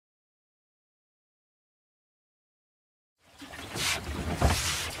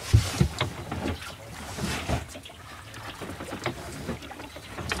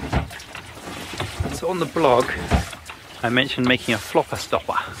on the blog I mentioned making a flopper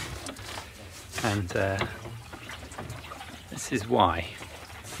stopper, and this is why.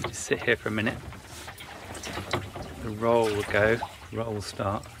 Just sit here for a minute. The roll will go, roll will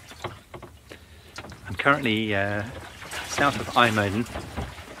start. I'm currently south of IJmuiden,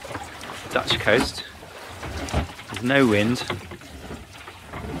 Dutch coast. There's no wind,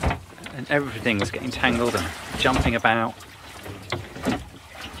 and everything was getting tangled and jumping about.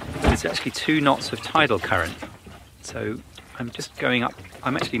 There's actually 2 knots of tidal current, so I'm just going up.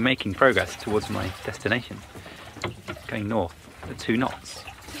 I'm actually making progress towards my destination, going north at 2 knots.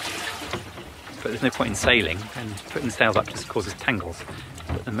 But there's no point in sailing, and putting the sails up just causes tangles.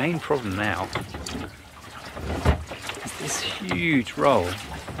 But the main problem now is this huge roll.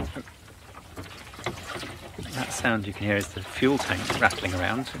 That sound you can hear is the fuel tank rattling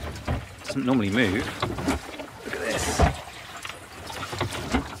around. It doesn't normally move. Look at this.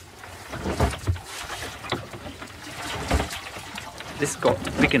 This got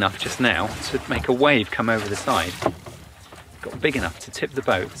big enough just now to make a wave come over the side. It got big enough to tip the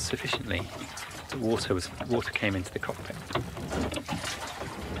boat sufficiently. The water came into the cockpit.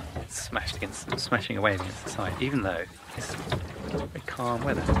 It smashing a wave against the side, even though it's very calm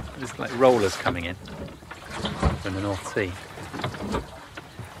weather. There's like rollers coming in from the North Sea.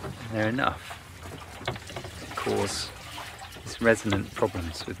 And they're enough to cause these resonant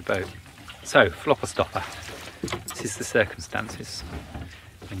problems with the boat. So, flopper stopper. This is the circumstances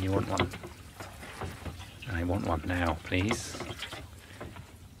when you want one. I want one now, please.